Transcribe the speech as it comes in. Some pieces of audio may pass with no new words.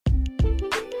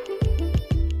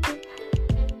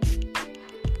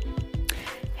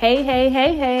Hey, hey,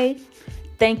 hey, hey.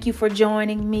 Thank you for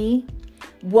joining me.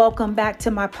 Welcome back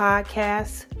to my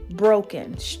podcast,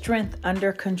 Broken Strength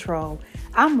Under Control.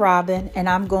 I'm Robin, and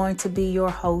I'm going to be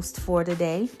your host for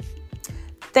today.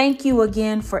 Thank you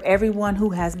again for everyone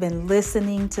who has been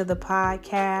listening to the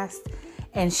podcast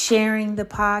and sharing the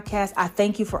podcast. I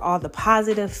thank you for all the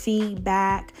positive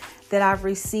feedback that I've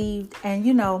received. And,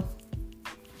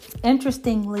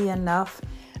 interestingly enough,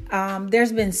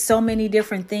 there's been so many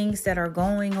different things that are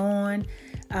going on.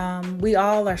 We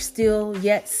all are still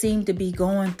yet seem to be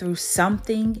going through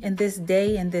something in this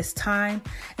day and this time.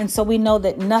 And so we know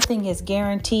that nothing is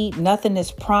guaranteed. Nothing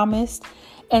is promised.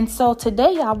 And so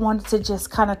today I wanted to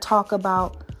just kind of talk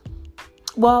about,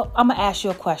 I'm going to ask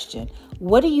you a question.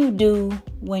 What do you do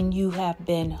when you have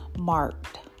been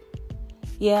marked?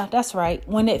 Yeah, that's right.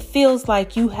 When it feels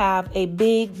like you have a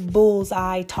big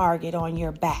bullseye target on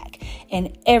your back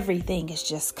and everything is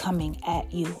just coming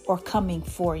at you or coming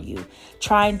for you,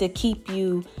 trying to keep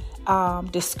you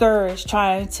discouraged,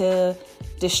 trying to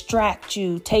distract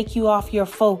you, take you off your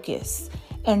focus.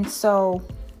 And so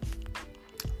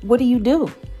what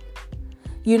do?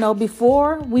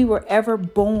 Before we were ever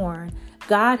born,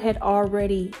 God had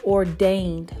already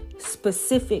ordained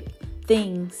specific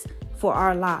things for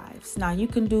our lives. Now you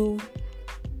can do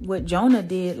what Jonah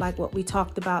did, like what we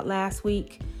talked about last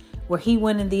week, where he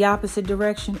went in the opposite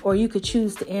direction, or you could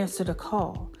choose to answer the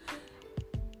call.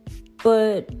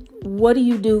 But what do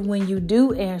you do when you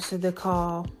do answer the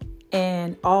call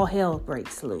and all hell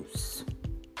breaks loose?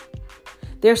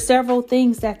 There's several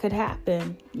things that could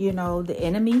happen. The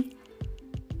enemy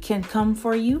can come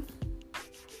for you,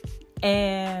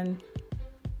 and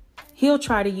he'll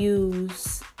try to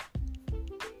use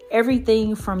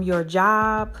everything from your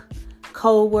job,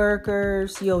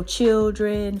 co-workers, your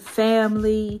children,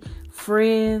 family,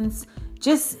 friends,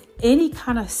 just any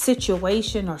kind of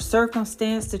situation or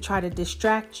circumstance to try to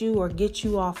distract you or get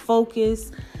you off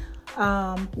focus.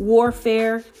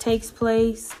 Warfare takes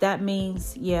place. That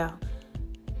means,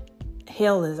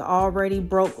 hell is already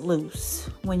broke loose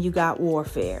when you got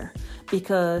warfare,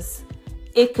 because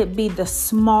it could be the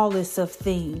smallest of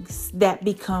things that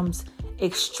becomes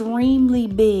extremely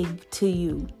big to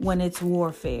you when it's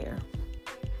warfare.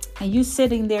 And you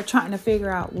sitting there trying to figure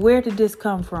out, where did this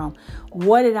come from?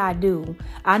 What did I do?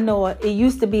 I know it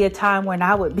used to be a time when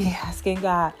I would be asking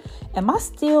God, am I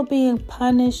still being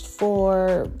punished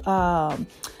for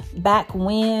back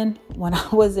when I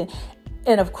wasn't?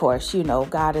 And of course,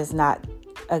 God is not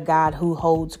a God who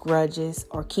holds grudges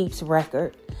or keeps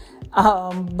record.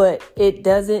 But it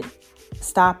doesn't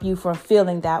stop you from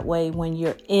feeling that way when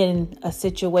you're in a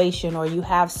situation or you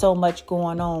have so much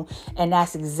going on. And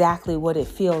that's exactly what it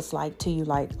feels like to you.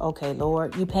 Like, okay,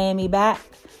 Lord, you paying me back?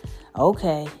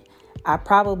 Okay, I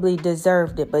probably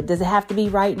deserved it, but does it have to be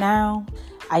right now?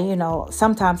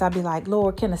 Sometimes I'd be like,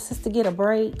 Lord, can a sister get a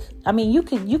break? I mean, you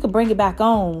could bring it back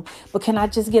on, but can I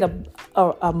just get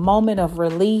a moment of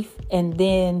relief? And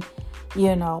then,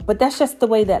 but that's just the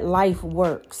way that life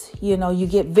works. You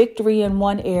get victory in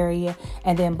one area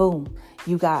and then boom,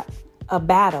 you got a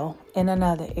battle in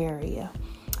another area.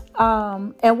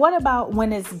 And what about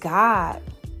when it's God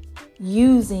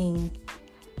using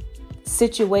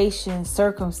situations,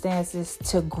 circumstances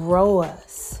to grow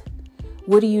us?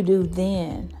 What do you do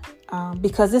then?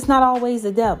 Because it's not always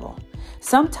the devil.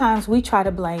 Sometimes we try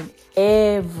to blame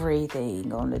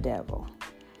everything on the devil.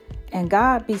 And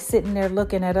God be sitting there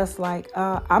looking at us like,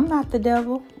 I'm not the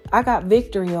devil. I got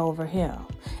victory over him.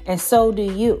 And so do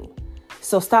you.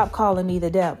 So stop calling me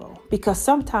the devil, because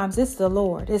sometimes it's the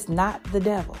Lord. It's not the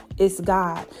devil. It's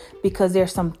God, because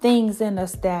there's some things in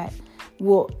us that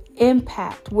will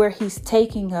impact where he's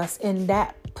taking us in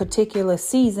that particular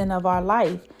season of our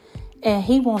life. And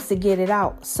he wants to get it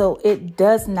out so it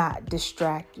does not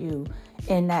distract you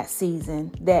in that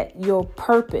season, that your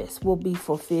purpose will be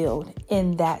fulfilled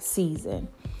in that season.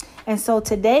 And so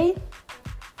today,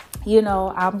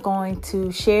 I'm going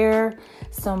to share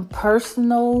some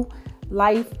personal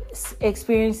life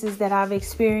experiences that I've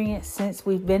experienced since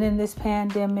we've been in this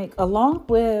pandemic, along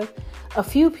with a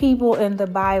few people in the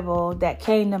Bible that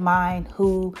came to mind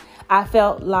who I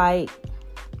felt like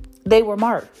they were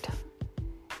marked.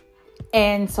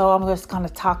 And so I'm just going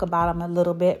to talk about them a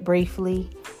little bit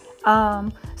briefly.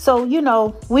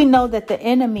 We know that the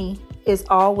enemy is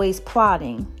always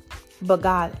plotting, but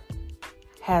God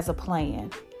has a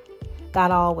plan. God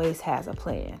always has a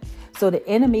plan. So the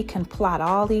enemy can plot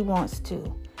all he wants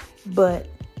to, but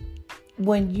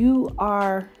when you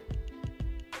are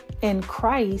in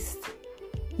Christ,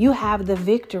 you have the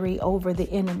victory over the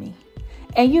enemy.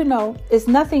 And it's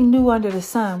nothing new under the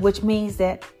sun, which means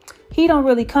that he don't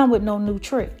really come with no new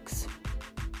tricks.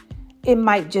 It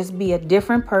might just be a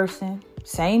different person,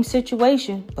 same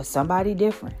situation, but somebody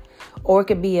different. Or it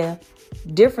could be a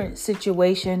different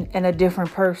situation and a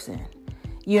different person,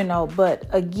 but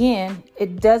again,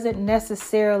 it doesn't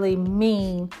necessarily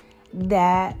mean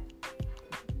that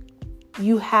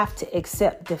you have to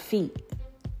accept defeat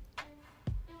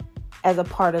as a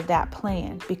part of that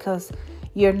plan, because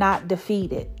you're not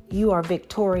defeated. You are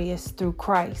victorious through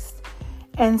Christ.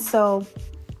 And so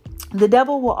the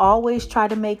devil will always try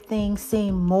to make things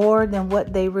seem more than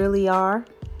what they really are.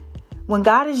 When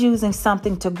God is using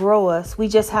something to grow us, we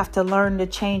just have to learn to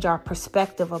change our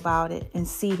perspective about it and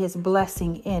see his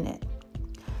blessing in it.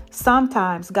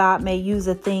 Sometimes God may use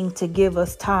a thing to give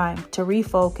us time to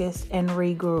refocus and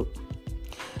regroup.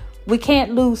 We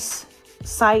can't lose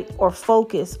sight or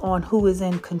focus on who is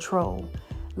in control.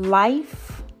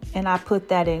 Life, and I put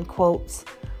that in quotes,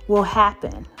 will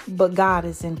happen, but God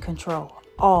is in control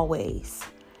always.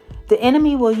 The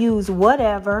enemy will use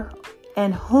whatever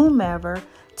and whomever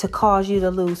to cause you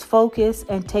to lose focus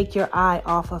and take your eye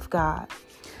off of God.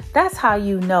 That's how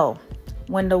you know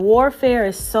when the warfare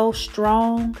is so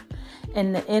strong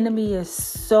and the enemy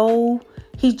is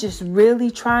he's just really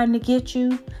trying to get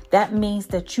you. That means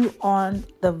that you on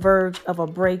the verge of a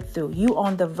breakthrough. You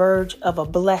on the verge of a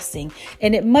blessing.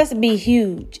 And it must be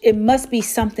huge. It must be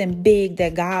something big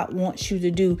that God wants you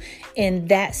to do in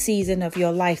that season of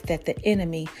your life, that the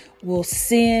enemy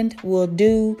will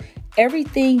do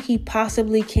everything he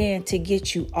possibly can to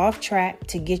get you off track,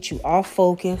 to get you off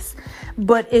focus.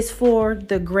 But it's for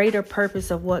the greater purpose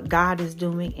of what God is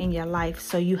doing in your life.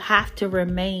 So you have to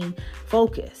remain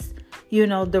focused.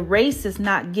 The race is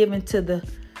not given to the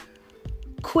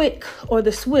quick or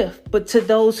the swift, but to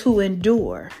those who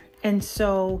endure. And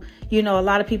so, a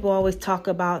lot of people always talk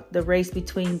about the race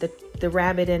between the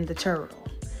rabbit and the turtle.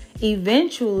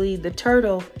 Eventually, the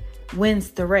turtle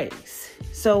wins the race.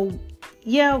 So,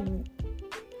 yeah,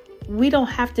 we don't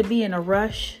have to be in a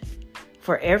rush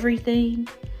for everything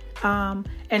and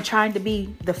trying to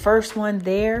be the first one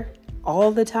there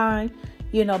all the time,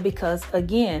 because,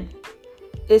 again,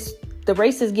 the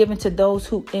race is given to those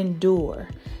who endure.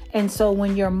 And so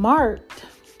when you're marked,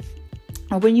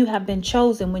 or when you have been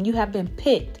chosen, when you have been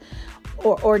picked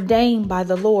or ordained by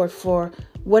the Lord for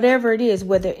whatever it is,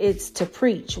 whether it's to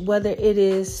preach, whether it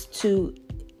is to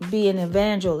be an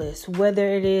evangelist, whether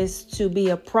it is to be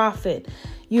a prophet,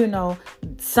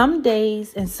 some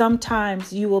days and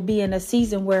sometimes you will be in a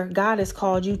season where God has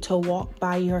called you to walk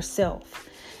by yourself.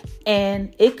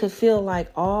 And it could feel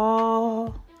like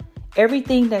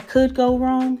everything that could go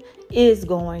wrong is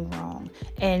going wrong.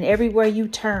 And everywhere you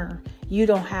turn, you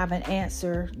don't have an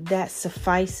answer that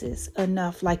suffices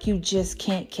enough. Like you just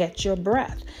can't catch your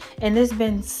breath. And there's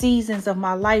been seasons of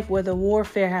my life where the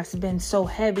warfare has been so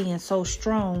heavy and so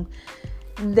strong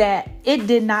that it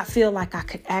did not feel like I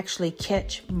could actually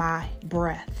catch my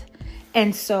breath.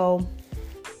 And so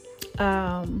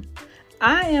I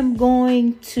am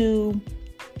going to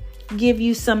give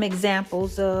you some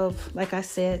examples of, like I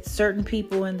said, certain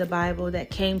people in the Bible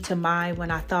that came to mind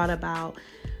when I thought about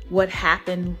what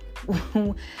happened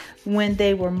when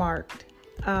they were marked.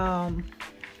 The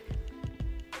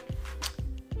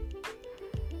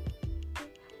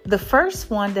first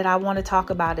one that I want to talk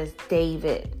about is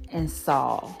David and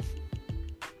Saul.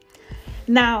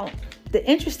 Now, the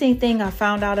interesting thing I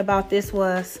found out about this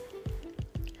was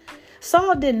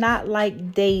Saul did not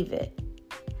like David.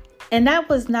 And that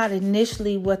was not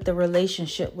initially what the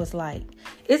relationship was like.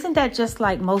 Isn't that just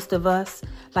like most of us?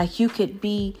 Like you could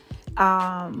be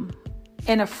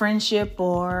in a friendship,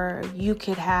 or you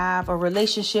could have a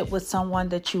relationship with someone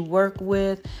that you work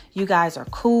with. You guys are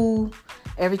cool.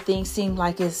 Everything seems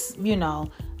like it's,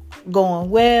 going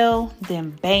well.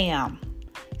 Then bam,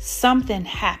 something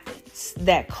happens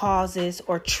that causes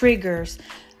or triggers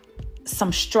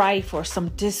some strife or some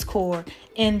discord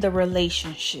in the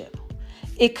relationship.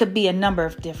 It could be a number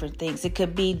of different things. It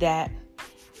could be that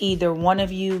either one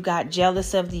of you got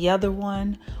jealous of the other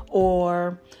one,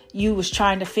 or you was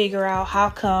trying to figure out how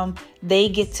come they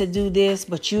get to do this,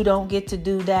 but you don't get to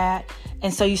do that.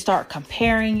 And so you start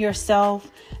comparing yourself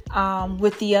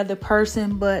with the other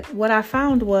person. But what I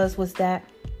found was that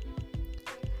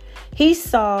he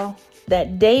saw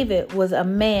that David was a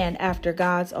man after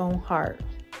God's own heart.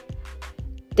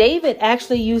 David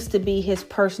actually used to be his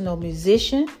personal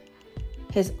musician,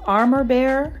 his armor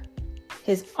bearer,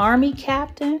 his army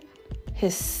captain,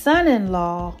 his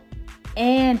son-in-law,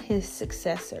 and his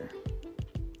successor.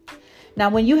 Now,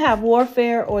 when you have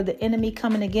warfare or the enemy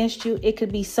coming against you, it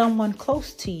could be someone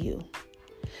close to you.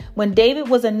 When David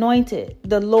was anointed,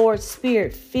 the Lord's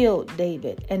Spirit filled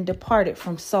David and departed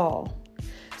from Saul.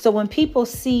 So when people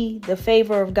see the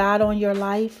favor of God on your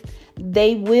life,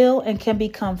 they will and can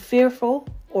become fearful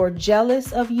or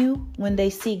jealous of you when they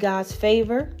see God's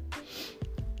favor.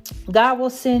 God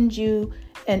will send you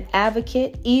an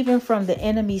advocate, even from the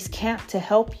enemy's camp, to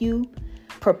help you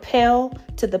propel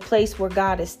to the place where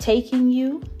God is taking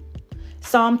you.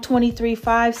 Psalm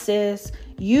 23:5 says,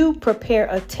 "You prepare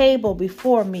a table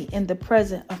before me in the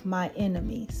presence of my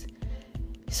enemies."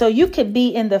 So you could be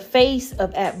in the face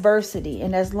of adversity,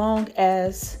 and as long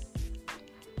as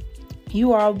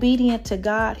you are obedient to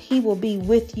God, He will be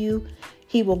with you.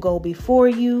 He will go before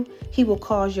you. He will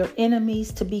cause your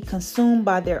enemies to be consumed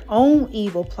by their own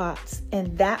evil plots,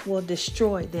 and that will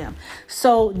destroy them.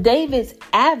 So David's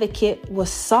advocate was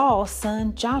Saul's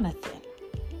son, Jonathan.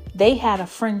 They had a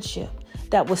friendship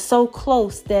that was so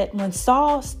close that when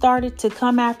Saul started to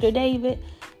come after David,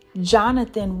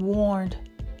 Jonathan warned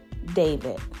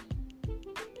David.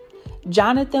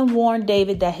 Jonathan warned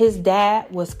David that his dad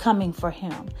was coming for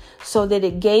him, so that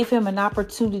it gave him an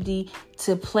opportunity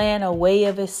to plan a way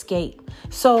of escape.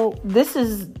 So this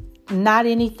is not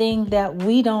anything that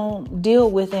we don't deal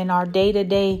with in our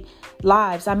day-to-day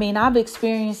lives. I mean, I've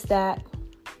experienced that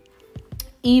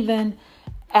even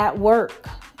at work.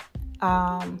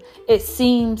 It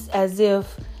seems as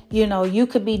if, you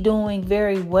could be doing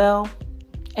very well,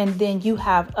 and then you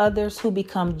have others who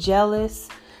become jealous.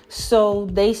 So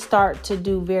they start to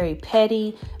do very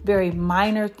petty, very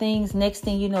minor things. Next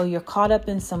thing you know, you're caught up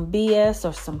in some BS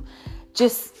or some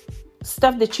just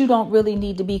stuff that you don't really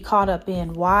need to be caught up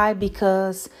in. Why?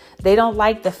 Because they don't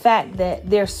like the fact that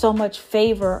there's so much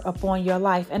favor upon your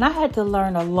life. And I had to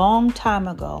learn a long time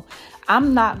ago,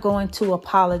 I'm not going to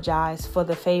apologize for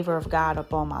the favor of God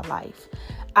upon my life.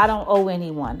 I don't owe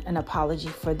anyone an apology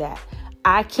for that.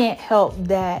 I can't help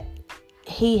that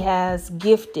He has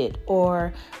gifted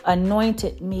or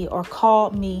anointed me or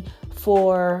called me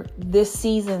for this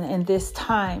season and this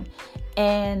time.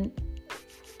 And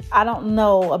I don't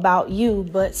know about you,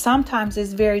 but sometimes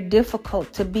it's very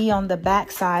difficult to be on the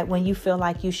backside when you feel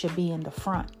like you should be in the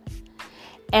front.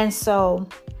 And so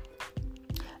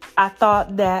I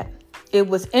thought that it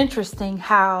was interesting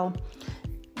how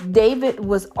David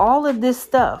was all of this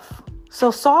stuff. So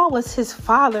Saul was his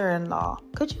father-in-law.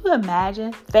 Could you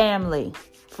imagine? Family,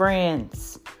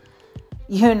 friends,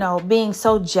 being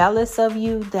so jealous of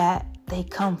you that they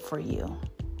come for you.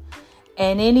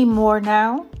 And anymore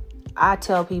now, I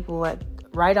tell people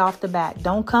right off the bat,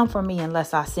 don't come for me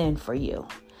unless I send for you.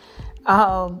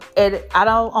 I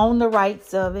don't own the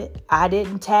rights of it. I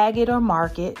didn't tag it or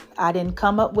mark it. I didn't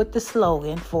come up with the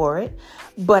slogan for it,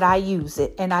 but I use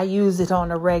it, and I use it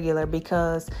on a regular,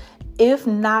 because if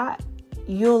not,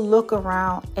 you'll look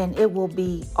around and it will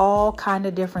be all kind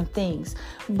of different things.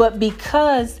 But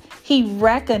because he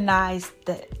recognized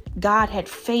that God had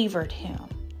favored him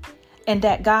and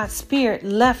that God's spirit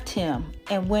left him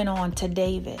and went on to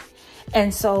David.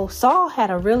 And so Saul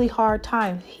had a really hard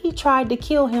time. He tried to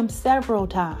kill him several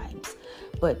times.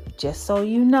 But just so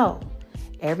you know,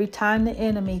 every time the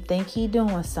enemy think he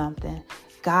doing something,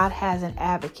 God has an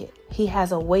advocate. He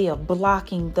has a way of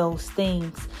blocking those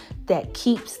things that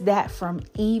keeps that from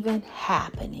even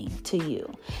happening to you.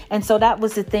 And so that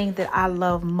was the thing that I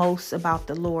love most about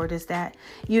the Lord, is that,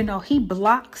 He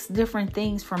blocks different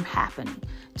things from happening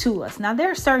to us. Now,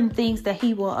 there are certain things that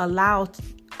He will allow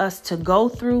us to go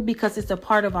through because it's a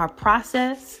part of our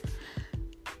process.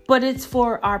 But it's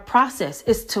for our process.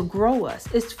 It's to grow us.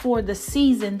 It's for the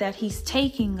season that He's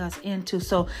taking us into.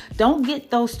 So don't get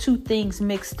those two things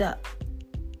mixed up.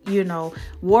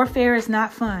 Warfare is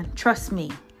not fun. Trust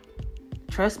me.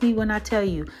 Trust me when I tell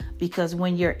you, because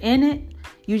when you're in it,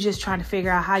 you're just trying to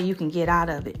figure out how you can get out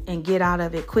of it and get out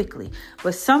of it quickly.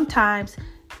 But sometimes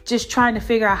just trying to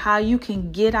figure out how you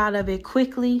can get out of it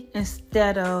quickly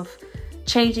instead of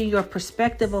changing your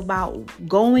perspective about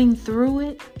going through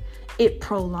it, it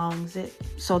prolongs it.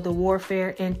 So the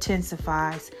warfare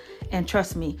intensifies. And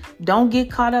trust me, don't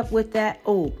get caught up with that.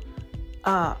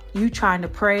 You trying to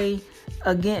pray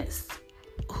against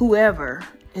whoever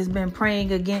has been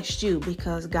praying against you,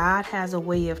 because God has a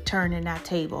way of turning that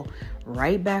table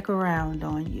right back around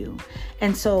on you.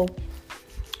 And so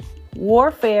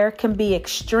warfare can be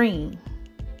extreme.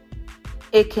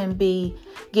 It can you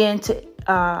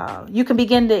can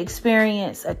begin to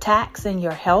experience attacks in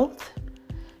your health,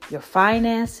 your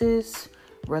finances,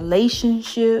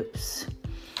 relationships.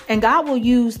 And God will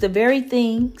use the very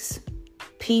things,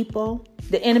 people,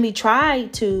 the enemy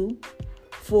tried to,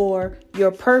 for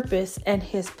your purpose and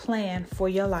His plan for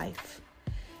your life.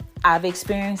 I've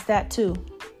experienced that too.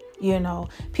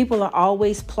 People are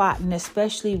always plotting,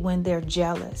 especially when they're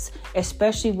jealous,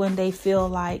 especially when they feel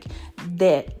like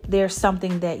that there's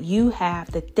something that you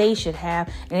have that they should have,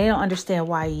 and they don't understand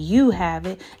why you have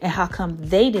it and how come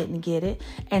they didn't get it.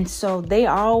 And so they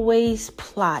are always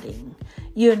plotting,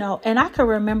 and I can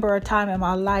remember a time in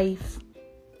my life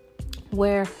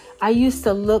where I used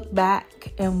to look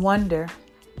back and wonder,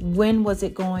 when was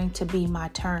it going to be my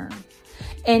turn?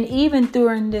 And even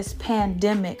during this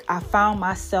pandemic, I found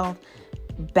myself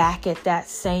back at that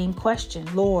same question.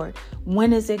 Lord,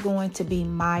 when is it going to be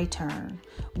my turn?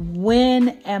 When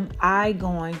am I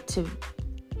going to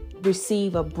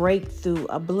receive a breakthrough,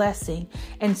 a blessing?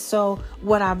 And so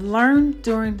what I've learned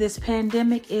during this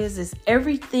pandemic is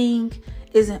everything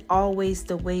isn't always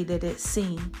the way that it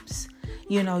seems.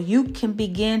 You can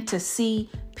begin to see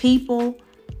people.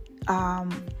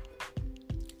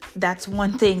 That's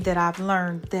one thing that I've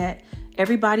learned, that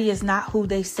everybody is not who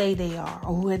they say they are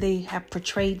or who they have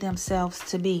portrayed themselves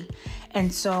to be.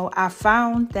 And so I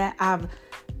found that I've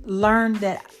learned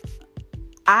that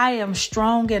I am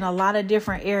strong in a lot of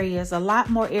different areas, a lot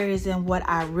more areas than what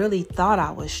I really thought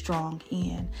I was strong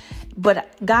in.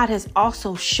 But God has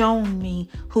also shown me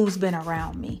who's been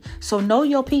around me. So know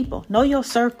your people, know your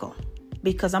circle,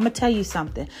 because I'm going to tell you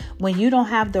something. When you don't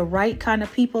have the right kind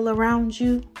of people around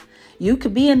you, you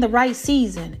could be in the right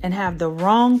season and have the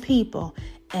wrong people.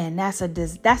 And that's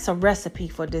a recipe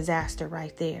for disaster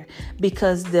right there,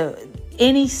 because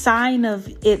any sign of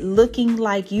it looking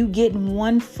like you getting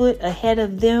 1 foot ahead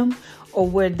of them or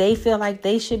where they feel like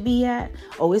they should be at,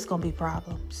 it's going to be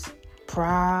problems.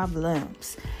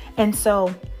 And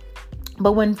so,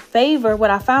 but what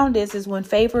I found is when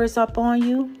favor is up on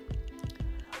you,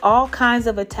 all kinds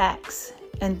of attacks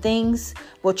and things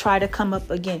will try to come up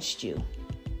against you.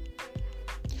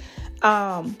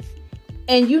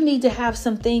 And you need to have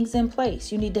some things in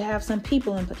place. You need to have some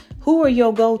people in place. Who are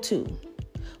your go-to?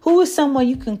 Who is someone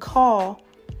you can call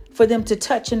for them to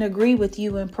touch and agree with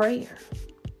you in prayer?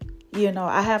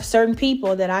 I have certain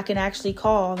people that I can actually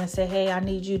call and say, hey, I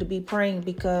need you to be praying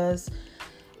because,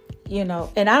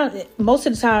 and most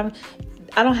of the time,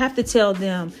 I don't have to tell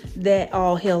them that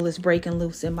all hell is breaking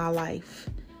loose in my life.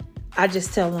 I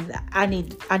just tell them that I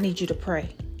need you to pray,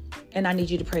 and I need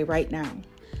you to pray right now.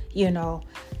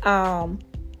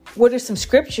 What are some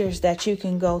scriptures that you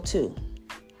can go to?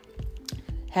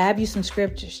 Have you some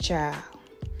scriptures, child?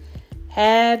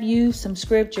 Have you some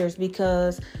scriptures,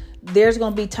 because there's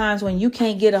going to be times when you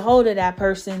can't get a hold of that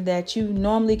person that you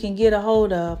normally can get a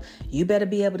hold of. You better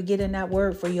be able to get in that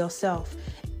word for yourself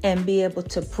and be able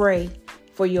to pray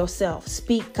for yourself.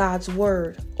 Speak God's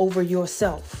word over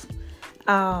yourself.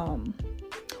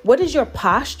 What does your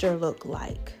posture look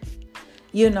like?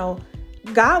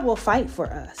 God will fight for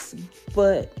us,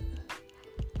 but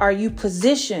are you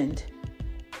positioned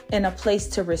in a place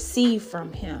to receive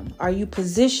from him? Are you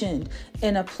positioned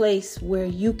in a place where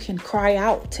you can cry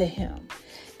out to him?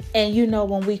 And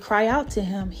when we cry out to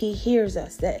him, he hears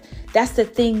us. That's the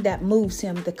thing that moves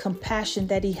him, the compassion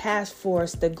that he has for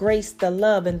us, the grace, the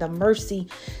love, and the mercy,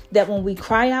 that when we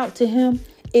cry out to him,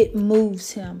 it moves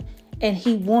him. And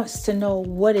he wants to know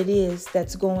what it is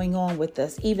that's going on with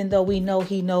us. Even though we know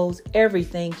he knows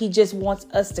everything, he just wants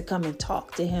us to come and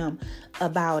talk to him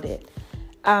about it.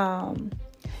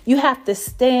 You have to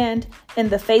stand in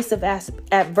the face of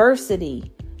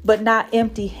adversity, but not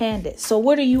empty-handed. So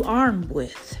what are you armed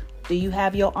with? Do you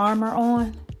have your armor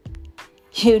on?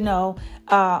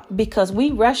 Because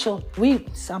we wrestle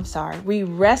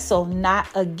not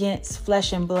against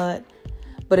flesh and blood,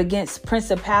 but against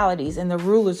principalities and the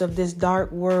rulers of this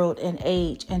dark world and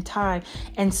age and time.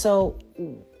 And so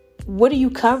what are you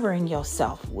covering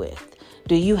yourself with?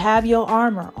 Do you have your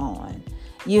armor on?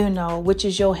 Which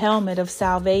is your helmet of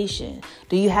salvation?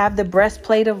 Do you have the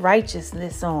breastplate of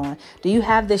righteousness on? Do you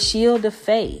have the shield of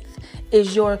faith?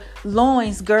 Is your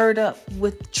loins girded up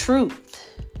with truth?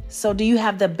 So do you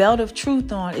have the belt of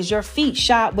truth on? Is your feet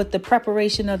shod with the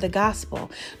preparation of the gospel?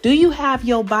 Do you have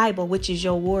your Bible, which is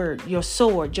your word, your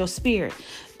sword, your spirit?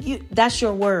 That's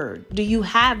your word. Do you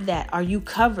have that? Are you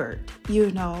covered? Do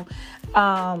you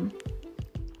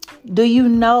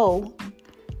know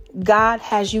God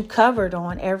has you covered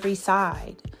on every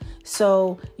side?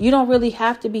 So you don't really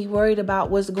have to be worried about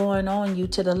what's going on you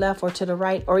to the left or to the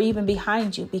right or even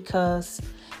behind you, because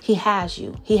he has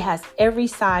you. He has every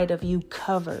side of you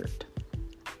covered.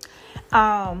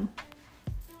 And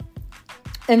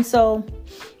so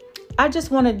I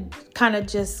just want to kind of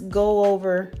just go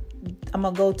over, I'm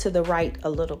going to go to the right a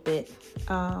little bit,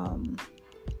 and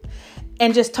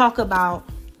just talk about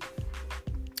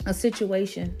a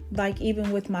situation like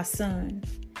even with my son.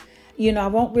 I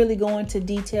won't really go into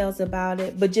details about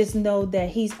it, but just know that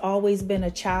he's always been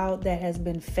a child that has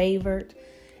been favored.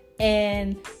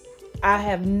 And I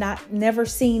have never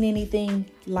seen anything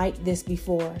like this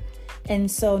before. And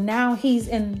so now he's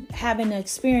having an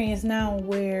experience now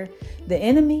where the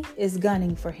enemy is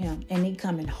gunning for him and he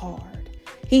coming hard.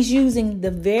 He's using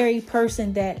the very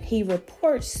person that he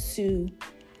reports to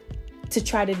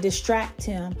try to distract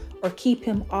him or keep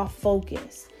him off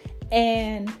focus.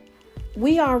 And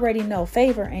we already know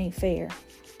favor ain't fair.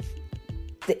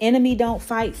 The enemy don't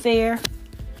fight fair.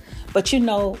 But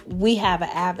we have an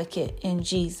advocate in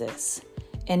Jesus,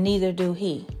 and neither do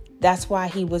he. That's why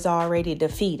he was already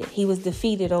defeated. He was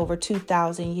defeated over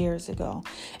 2,000 years ago.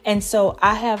 And so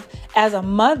I have, as a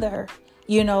mother,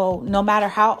 no matter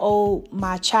how old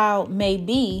my child may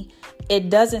be, it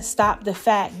doesn't stop the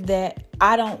fact that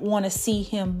I don't want to see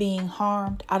him being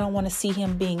harmed. I don't want to see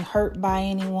him being hurt by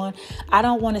anyone. I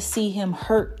don't want to see him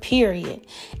hurt, period.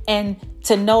 And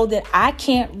to know that I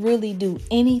can't really do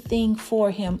anything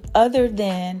for him other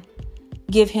than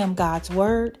give him God's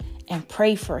word and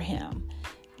pray for him.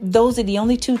 Those are the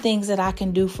only two things that I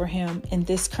can do for him in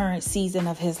this current season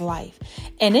of his life.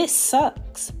 And it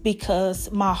sucks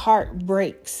because my heart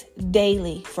breaks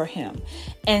daily for him.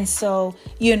 And so,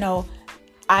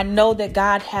 I know that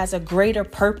God has a greater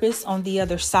purpose on the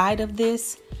other side of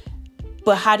this,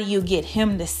 but how do you get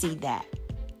him to see that?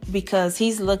 Because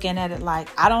he's looking at it like,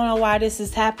 I don't know why this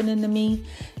is happening to me.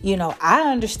 I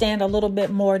understand a little bit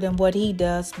more than what he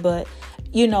does, but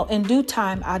in due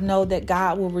time, I know that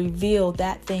God will reveal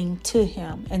that thing to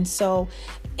him. And so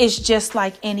it's just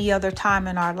like any other time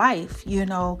in our life.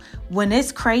 When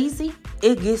it's crazy,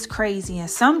 it gets crazy. And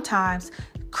sometimes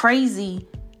crazy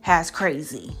has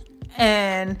crazy.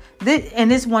 And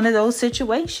it's one of those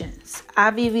situations.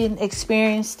 I've even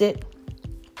experienced it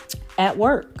at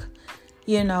work.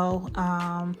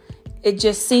 It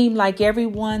just seemed like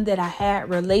everyone that I had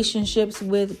relationships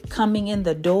with coming in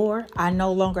the door, I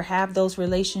no longer have those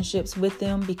relationships with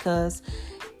them because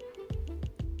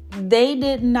they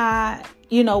did not,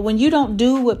 when you don't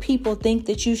do what people think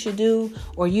that you should do,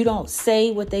 or you don't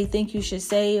say what they think you should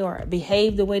say, or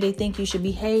behave the way they think you should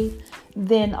behave,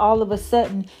 then all of a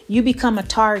sudden you become a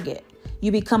target.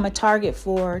 You become a target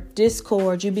for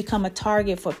discord. You become a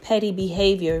target for petty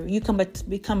behavior. You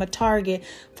become a target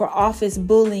for office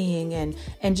bullying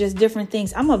and just different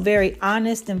things. I'm a very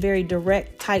honest and very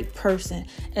direct type person.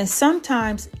 And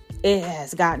sometimes it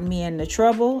has gotten me into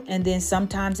trouble, and then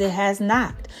sometimes it has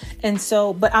not. And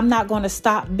so, but I'm not going to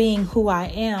stop being who I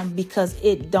am because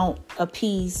it don't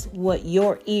appease what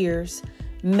your ears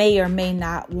may or may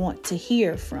not want to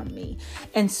hear from me.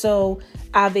 And so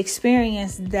I've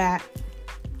experienced that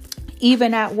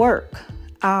even at work.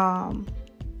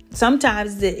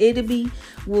 Sometimes the enemy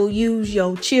will use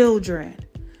your children,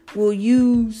 will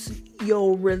use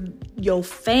your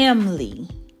family,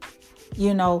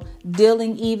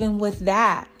 dealing even with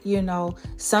that.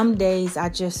 Some days I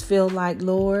just feel like,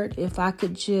 Lord, if I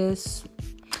could just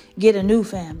get a new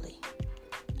family,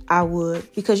 I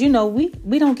would. Because, we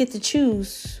don't get to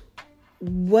choose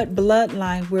what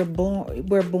bloodline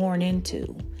we're born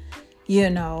into.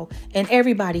 And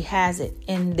everybody has it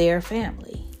in their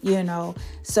family,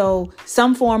 so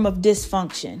some form of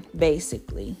dysfunction,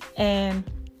 basically. And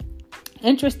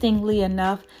interestingly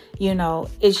enough,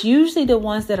 it's usually the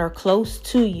ones that are close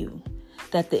to you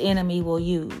that the enemy will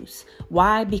use.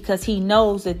 Why? Because he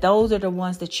knows that those are the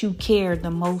ones that you care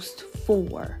the most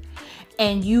for,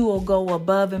 and you will go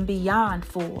above and beyond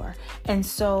for. And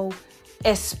so,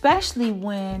 especially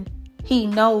when he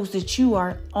knows that you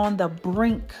are on the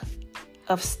brink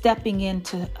of stepping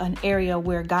into an area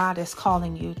where God is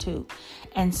calling you to.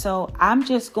 And so I'm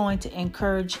just going to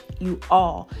encourage you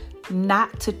all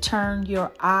not to turn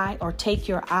your eye or take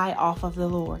your eye off of the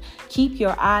Lord. Keep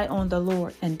your eye on the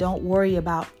Lord and don't worry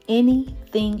about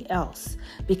anything else,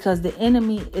 because the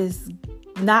enemy is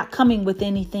not coming with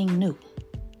anything new.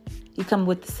 He come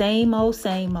with the same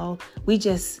old. We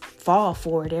just fall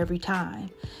for it every time.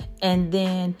 And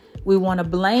then we want to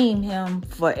blame him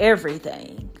for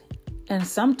everything. And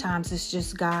sometimes it's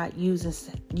just God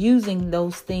using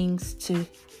those things to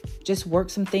just work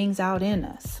some things out in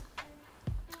us.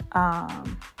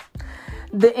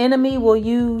 The enemy will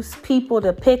use people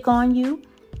to pick on you.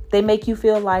 They make you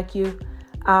feel like you're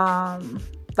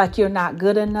not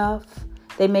good enough.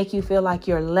 They make you feel like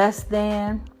you're less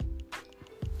than.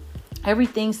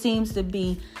 Everything seems to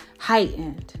be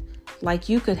heightened. Like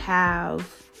you could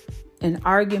have an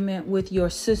argument with your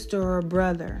sister or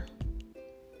brother,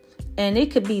 and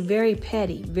it could be very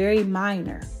petty, very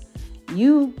minor.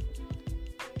 You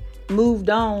moved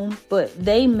on, but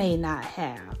they may not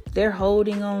have. They're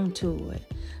holding on to it.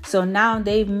 So now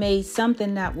they've made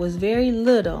something that was very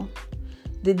little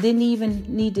that didn't even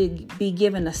need to be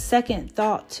given a second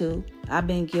thought to. I've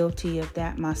been guilty of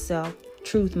that myself.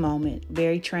 Truth moment,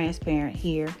 very transparent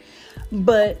here.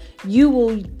 But it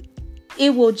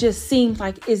will just seem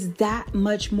like it's that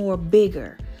much more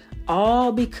bigger.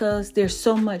 All because there's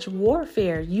so much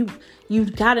warfare. You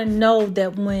got to know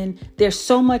that when there's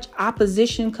so much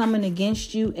opposition coming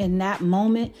against you in that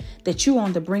moment, that you're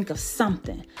on the brink of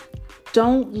something.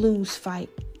 Don't lose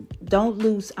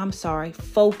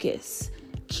focus.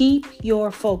 Keep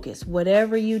your focus.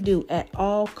 Whatever you do, at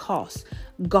all costs,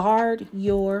 guard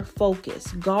your focus.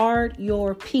 Guard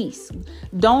your peace.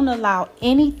 Don't allow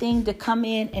anything to come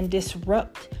in and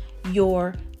disrupt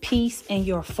your peace and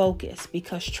your focus,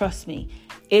 because trust me,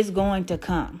 it's going to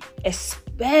come,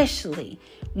 especially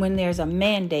when there's a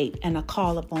mandate and a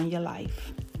call upon your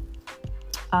life.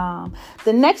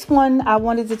 The next one I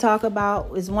wanted to talk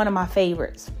about is one of my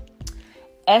favorites.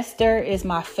 Esther is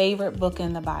my favorite book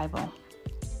in the Bible.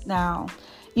 Now,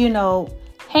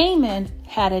 Haman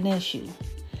had an issue,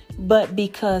 but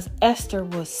because Esther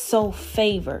was so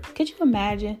favored, could you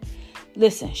imagine?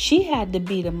 Listen, she had to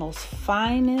be the most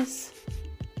finest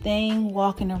thing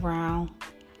walking around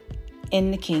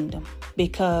in the kingdom,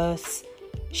 because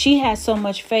she had so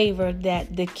much favor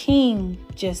that the king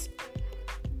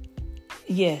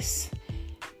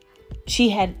she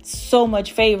had so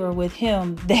much favor with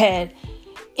him that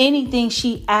anything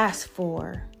she asked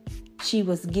for, she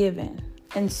was given.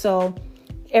 And so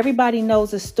everybody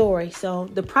knows the story. So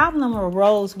the problem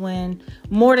arose when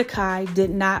Mordecai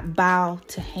did not bow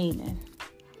to Haman.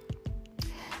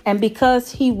 And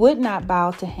because he would not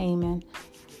bow to Haman,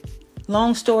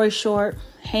 long story short,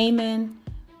 Haman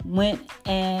went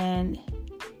and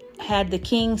had the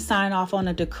king sign off on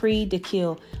a decree to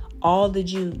kill all the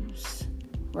Jews,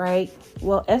 right?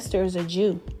 Well, Esther is a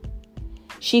Jew.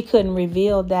 She couldn't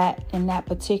reveal that in that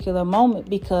particular moment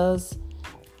because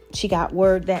she got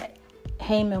word that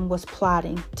Haman was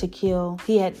plotting to kill.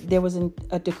 There was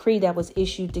a decree that was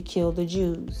issued to kill the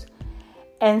Jews.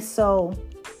 And so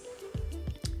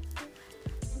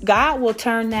God will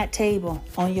turn that table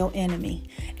on your enemy.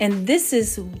 And this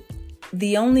is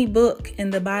the only book in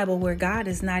the Bible where God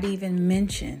is not even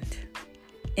mentioned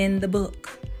in the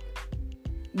book.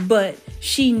 But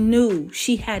she knew,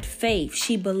 she had faith,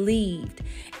 she believed,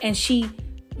 and she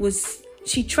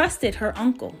trusted her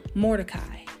uncle,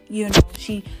 Mordecai.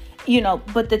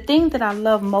 But the thing that I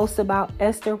love most about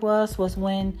Esther was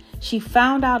when she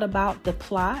found out about the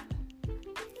plot.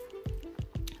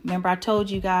 Remember, I told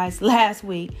you guys last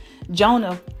week,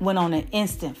 Jonah went on an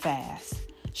instant fast.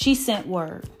 She sent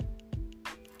word.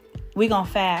 We're going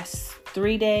to fast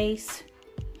 3 days.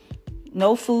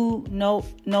 No food, no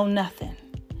nothing.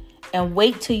 And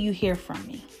wait till you hear from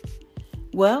me.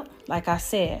 Well, like I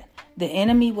said, the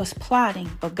enemy was plotting,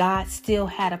 but God still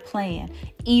had a plan,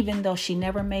 even though she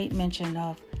never made mention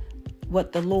of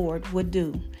what the Lord would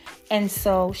do. And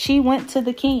so she went to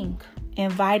the king,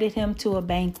 invited him to a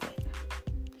banquet.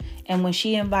 And when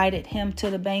she invited him to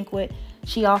the banquet,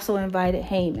 she also invited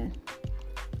Haman.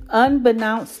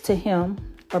 Unbeknownst to him,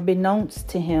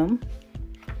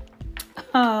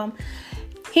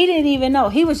 he didn't even know.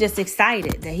 He was just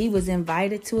excited that he was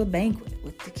invited to a banquet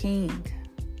with the king.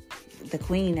 The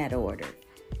queen had ordered.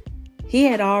 He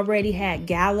had already had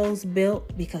gallows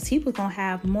built because he was going to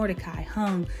have Mordecai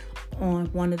hung on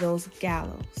one of those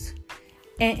gallows.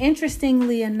 And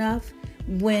interestingly enough,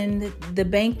 when the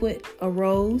banquet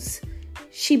arose,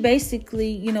 she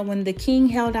basically, when the king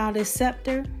held out his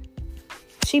scepter,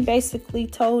 she basically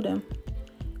told him,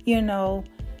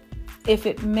 if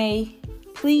it may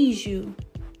please you,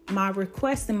 my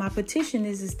request and my petition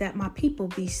is that my people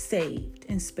be saved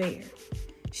and spared.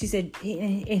 She said,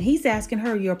 and he's asking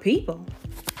her, your people?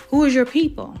 Who is your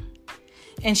people?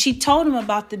 And she told him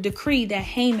about the decree that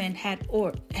Haman had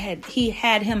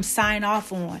him sign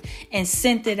off on and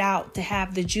sent it out to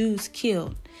have the Jews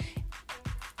killed.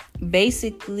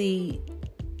 Basically,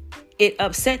 it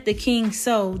upset the king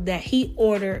so that he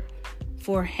ordered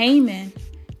for Haman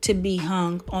to be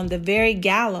hung on the very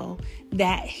gallows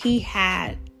that he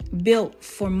had built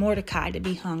for Mordecai to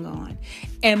be hung on.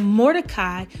 And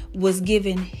Mordecai was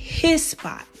given his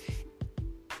spot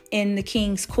in the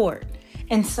king's court.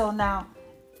 And so now,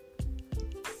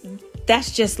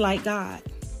 that's just like God.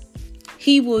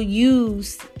 He will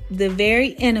use the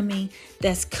very enemy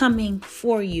that's coming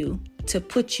for you to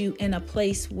put you in a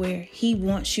place where he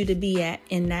wants you to be at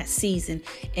in that season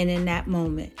and in that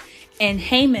moment. And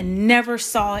Haman never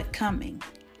saw it coming.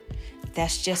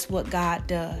 That's just what God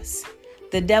does.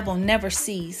 The devil never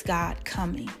sees God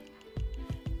coming.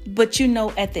 But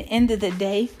at the end of the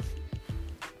day,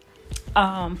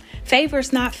 favor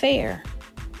is not fair.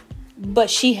 But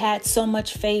she had so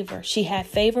much favor. She had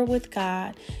favor with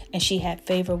God and she had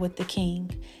favor with the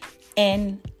king.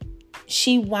 And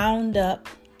she wound up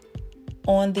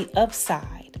on the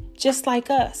upside, just like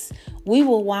us. We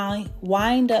will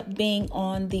wind up being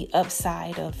on the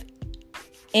upside of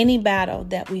any battle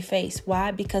that we face.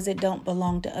 Why? Because it don't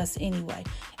belong to us anyway.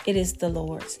 It is the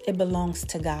Lord's. It belongs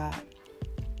to God.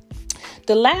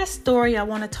 The last story I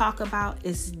want to talk about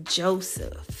is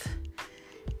Joseph.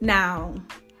 Now,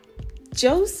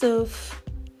 Joseph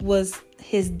was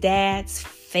his dad's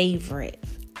favorite.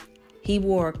 He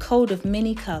wore a coat of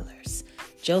many colors.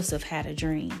 Joseph had a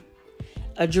dream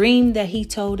that he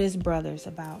told his brothers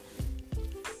about.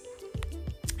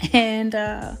 And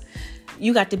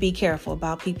you got to be careful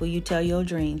about people you tell your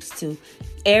dreams to.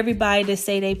 Everybody that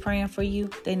say they praying for you,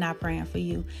 they not praying for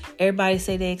you. Everybody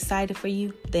say they excited for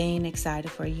you, they ain't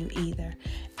excited for you either.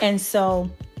 And so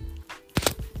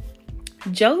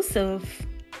Joseph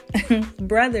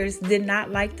brothers did not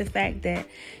like the fact that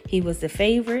he was the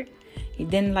favorite. He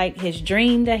didn't like his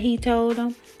dream that he told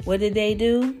them. What did they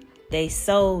do? They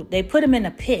put him in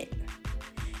a pit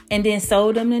and then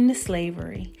sold him into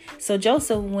slavery. So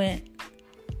Joseph went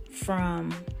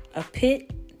from a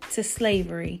pit to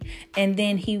slavery, and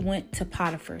then he went to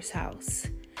Potiphar's house,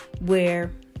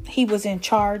 where he was in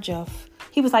charge of,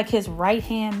 he was like his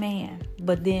right-hand man.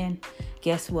 But then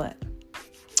guess what?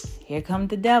 Here comes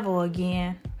the devil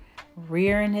again,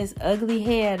 rearing his ugly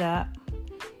head up.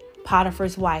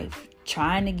 Potiphar's wife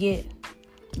trying to get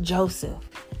Joseph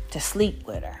to sleep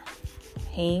with her.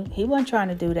 He wasn't trying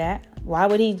to do that. Why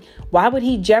would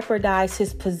he jeopardize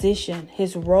his position,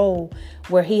 his role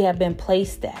where he had been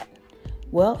placed at?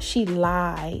 Well, she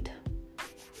lied.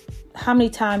 How many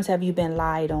times have you been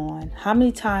lied on? How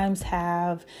many times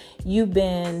have you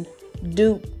been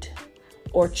duped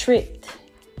or tricked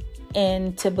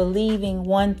into believing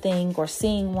one thing or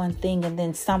seeing one thing, and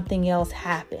then something else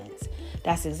happens?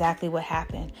 That's exactly what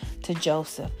happened to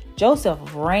Joseph. Joseph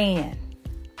ran.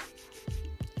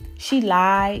 She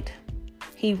lied.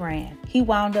 He ran. He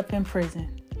wound up in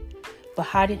prison. But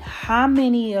how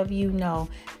many of you know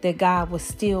that God was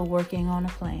still working on a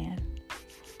plan?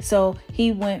 So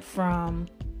he went from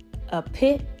a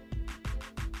pit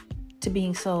to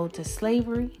being sold to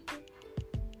slavery,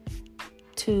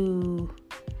 to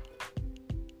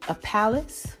a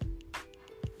palace,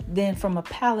 then from a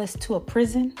palace to a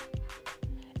prison,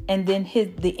 and then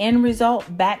the end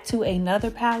result back to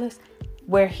another palace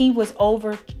where he was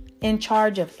in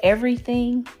charge of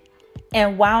everything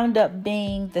and wound up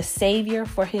being the savior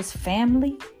for his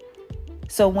family.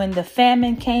 So when the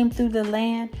famine came through the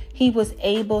land, he was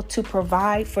able to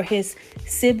provide for his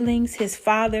siblings. His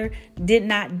father did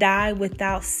not die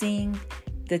without seeing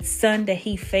the son that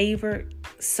he favored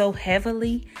so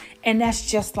heavily. And that's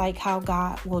just like how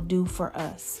God will do for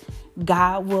us.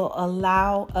 God will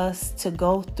allow us to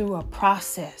go through a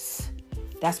process.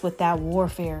 That's what that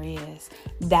warfare is.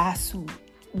 That's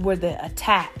where the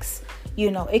attacks,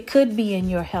 it could be in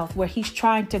your health, where he's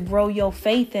trying to grow your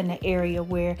faith in the area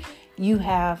where you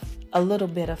have a little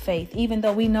bit of faith, even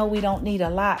though we know we don't need a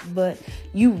lot, but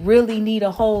you really need a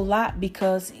whole lot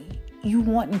because you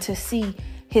wanting to see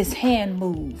his hand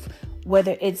move,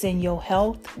 whether it's in your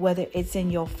health, whether it's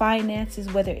in your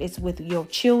finances, whether it's with your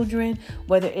children,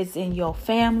 whether it's in your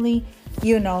family.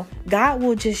 God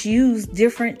will just use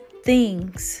different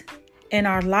things in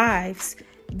our lives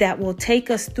that will take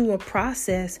us through a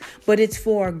process, but it's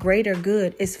for a greater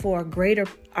good. It's for a greater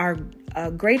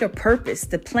purpose,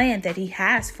 the plan that he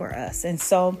has for us. And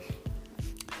so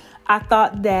I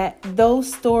thought that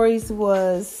those stories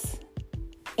was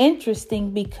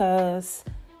interesting because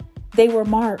they were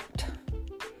marked.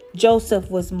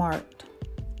 Joseph was marked.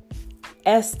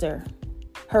 Esther,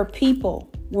 her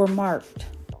people were marked.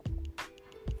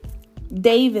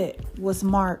 David was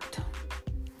marked.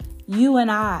 You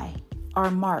and I are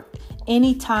marked.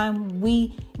 Anytime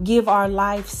we give our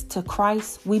lives to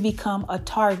Christ, we become a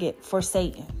target for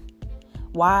Satan.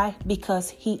 Why? Because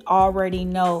he already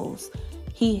knows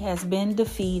he has been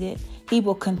defeated. He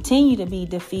will continue to be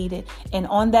defeated. And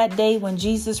on that day when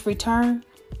Jesus returned,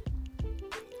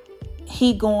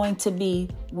 he going to be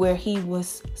where he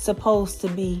was supposed to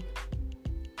be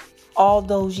all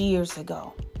those years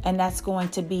ago. And that's going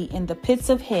to be in the pits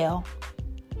of hell,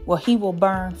 where he will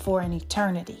burn for an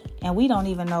eternity. And we don't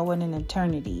even know what an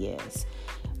eternity is.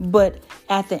 But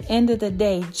at the end of the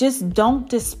day, just don't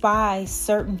despise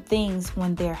certain things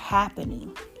when they're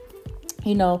happening.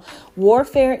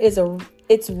 Warfare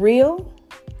it's real,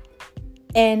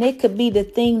 and it could be the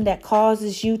thing that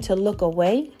causes you to look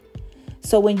away.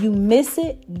 So when you miss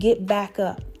it, get back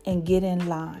up and get in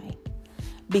line,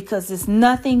 because it's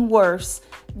nothing worse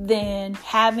than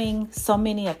having so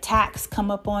many attacks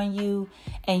come up on you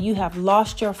and you have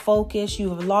lost your focus, you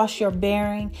have lost your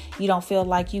bearing, you don't feel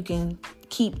like you can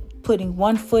keep putting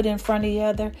one foot in front of the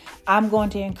other. I'm going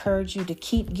to encourage you to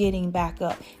keep getting back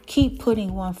up. Keep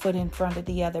putting one foot in front of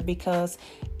the other, because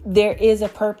there is a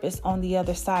purpose on the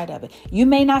other side of it. You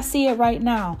may not see it right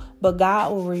now, but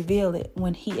God will reveal it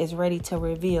when He is ready to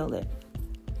reveal it.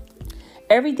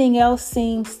 Everything else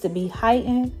seems to be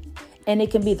heightened, and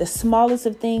it can be the smallest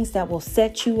of things that will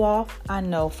set you off. I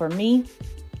know for me,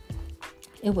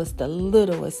 it was the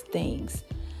littlest things.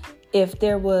 If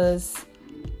there was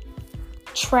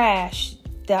trash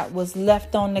that was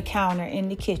left on the counter in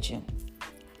the kitchen,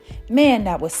 man,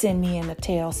 that would send me in a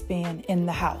tailspin in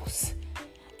the house.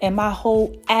 And my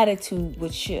whole attitude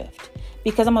would shift,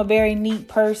 because I'm a very neat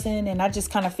person. And I just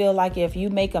kind of feel like if you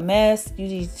make a mess,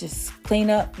 you just clean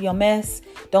up your mess.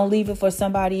 Don't leave it for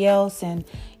somebody else. And,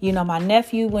 my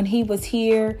nephew, when he was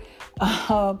here,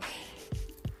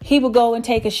 he would go and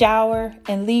take a shower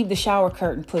and leave the shower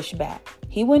curtain pushed back.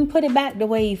 He wouldn't put it back the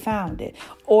way he found it.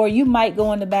 Or you might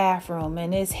go in the bathroom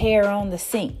and there's hair on the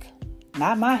sink.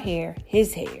 Not my hair,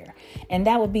 his hair. And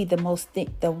that would be the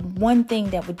one thing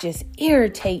that would just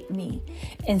irritate me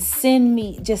and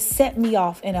set me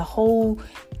off in a whole,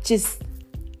 just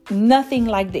nothing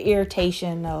like the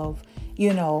irritation of,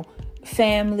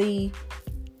 family,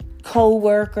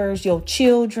 co-workers, your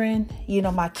children.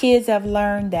 My kids have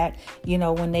learned that,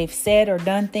 when they've said or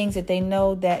done things that they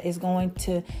know that is going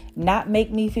to not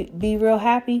make me be real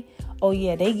happy. Oh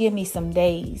yeah, they give me some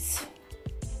days,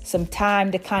 some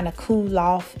time to kind of cool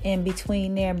off in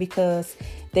between there, because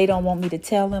they don't want me to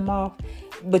tell them off.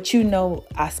 But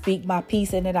I speak my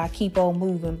piece and then I keep on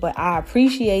moving. But I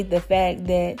appreciate the fact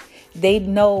that they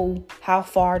know how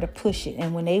far to push it.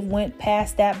 And when they went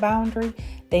past that boundary,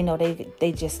 they know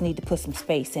they just need to put some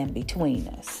space in between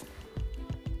us.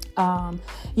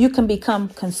 You can become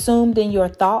consumed in your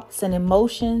thoughts and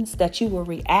emotions that you will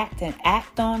react and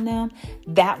act on them.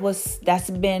 That's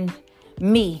been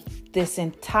me this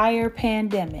entire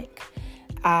pandemic.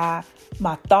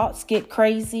 My thoughts get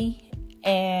crazy,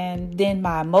 and then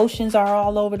my emotions are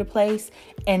all over the place,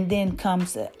 and then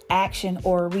comes an action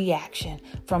or a reaction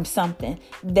from something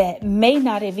that may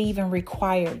not have even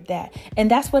required that. And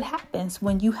that's what happens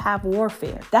when you have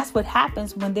warfare. That's what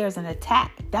happens when there's an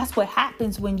attack. That's what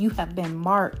happens when you have been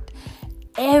marked.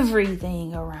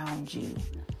 Everything around you,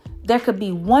 there could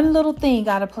be one little thing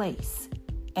out of place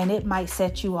and it might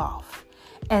set you off.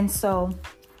 And so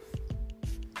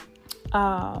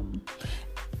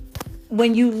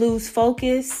when you lose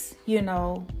focus,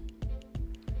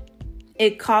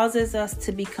 it causes us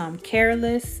to become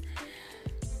careless.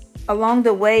 Along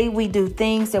the way, we do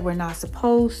things that we're not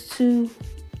supposed to.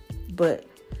 But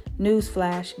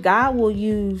newsflash, God will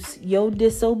use your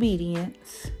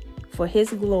disobedience for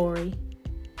His glory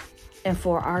and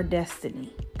for our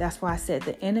destiny. That's why I said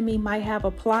the enemy might have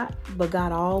a plot, but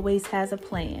God always has a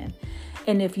plan.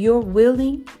 And if you're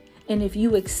willing and if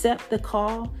you accept the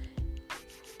call,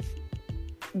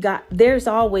 God, there's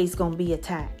always going to be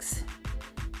attacks.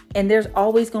 And there's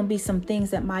always going to be some things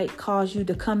that might cause you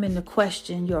to come into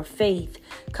question your faith,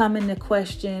 come into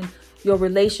question your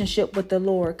relationship with the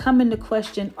Lord, come into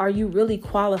question, are you really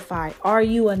qualified? Are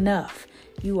you enough?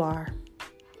 You are.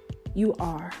 You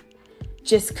are.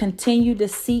 Just continue to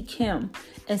seek Him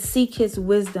and seek His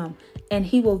wisdom, and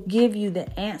He will give you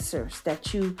the answers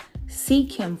that you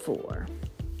seek Him for.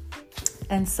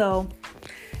 And so,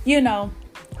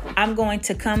 I'm going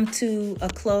to come to a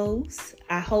close.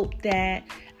 I hope that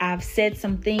I've said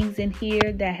some things in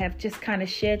here that have just kind of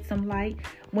shed some light.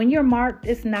 When you're marked,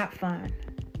 it's not fun.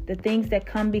 The things that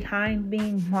come behind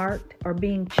being marked or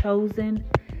being chosen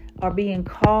or being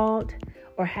called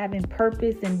or having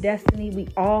purpose and destiny, we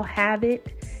all have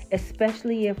it,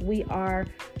 especially if we are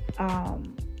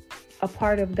a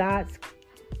part of God's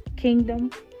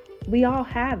kingdom. We all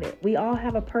have it. We all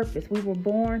have a purpose. We were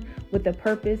born with a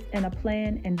purpose and a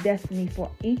plan and destiny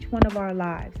for each one of our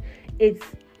lives. It's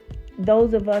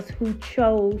those of us who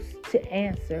chose to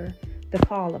answer the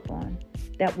call upon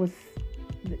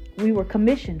we were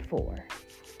commissioned for,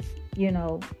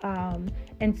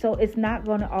 and so it's not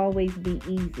going to always be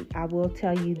easy. I will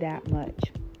tell you that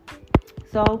much.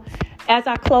 So as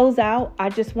I close out, I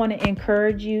just want to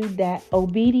encourage you that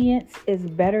obedience is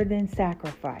better than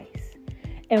sacrifice.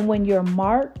 And when you're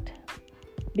marked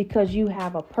because you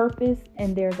have a purpose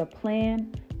and there's a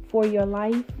plan for your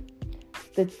life,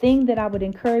 the thing that I would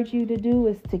encourage you to do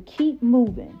is to keep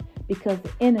moving, because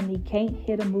the enemy can't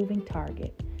hit a moving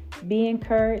target. Be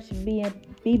encouraged,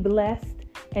 be blessed.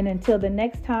 And until the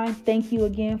next time, thank you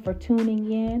again for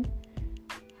tuning in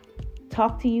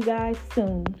Talk to you guys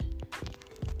soon.